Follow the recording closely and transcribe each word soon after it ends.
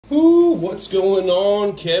Ooh, what's going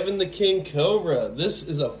on, Kevin the King Cobra? This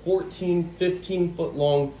is a 14, 15 foot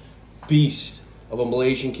long beast of a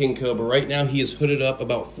Malaysian King Cobra. Right now he is hooded up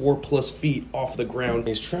about 4+ feet off the ground.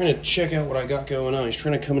 He's trying to check out what I got going on. He's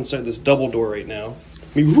trying to come inside this double door right now.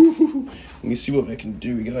 Let me see what I can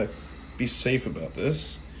do. You gotta be safe about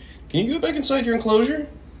this. Can you go back inside your enclosure,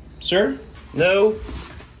 sir? No,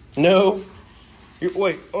 no.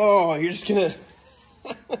 Wait, oh, you're just gonna...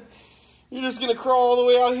 You're just gonna crawl all the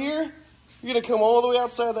way out here? You're gonna come all the way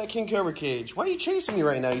outside that King Cobra cage. Why are you chasing me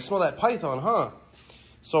right now? You smell that python, huh?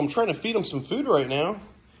 So I'm trying to feed him some food right now.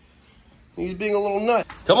 He's being a little nut.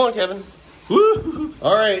 Come on, Kevin. Woo!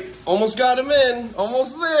 All right, almost got him in.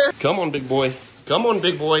 Almost there. Come on, big boy. Come on,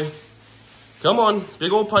 big boy. Come on,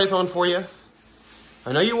 big old python for you.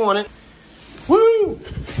 I know you want it. Woo!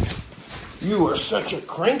 You are such a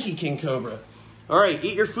cranky King Cobra. All right,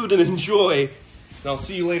 eat your food and enjoy. And I'll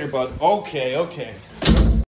see you later, bud. Okay, okay.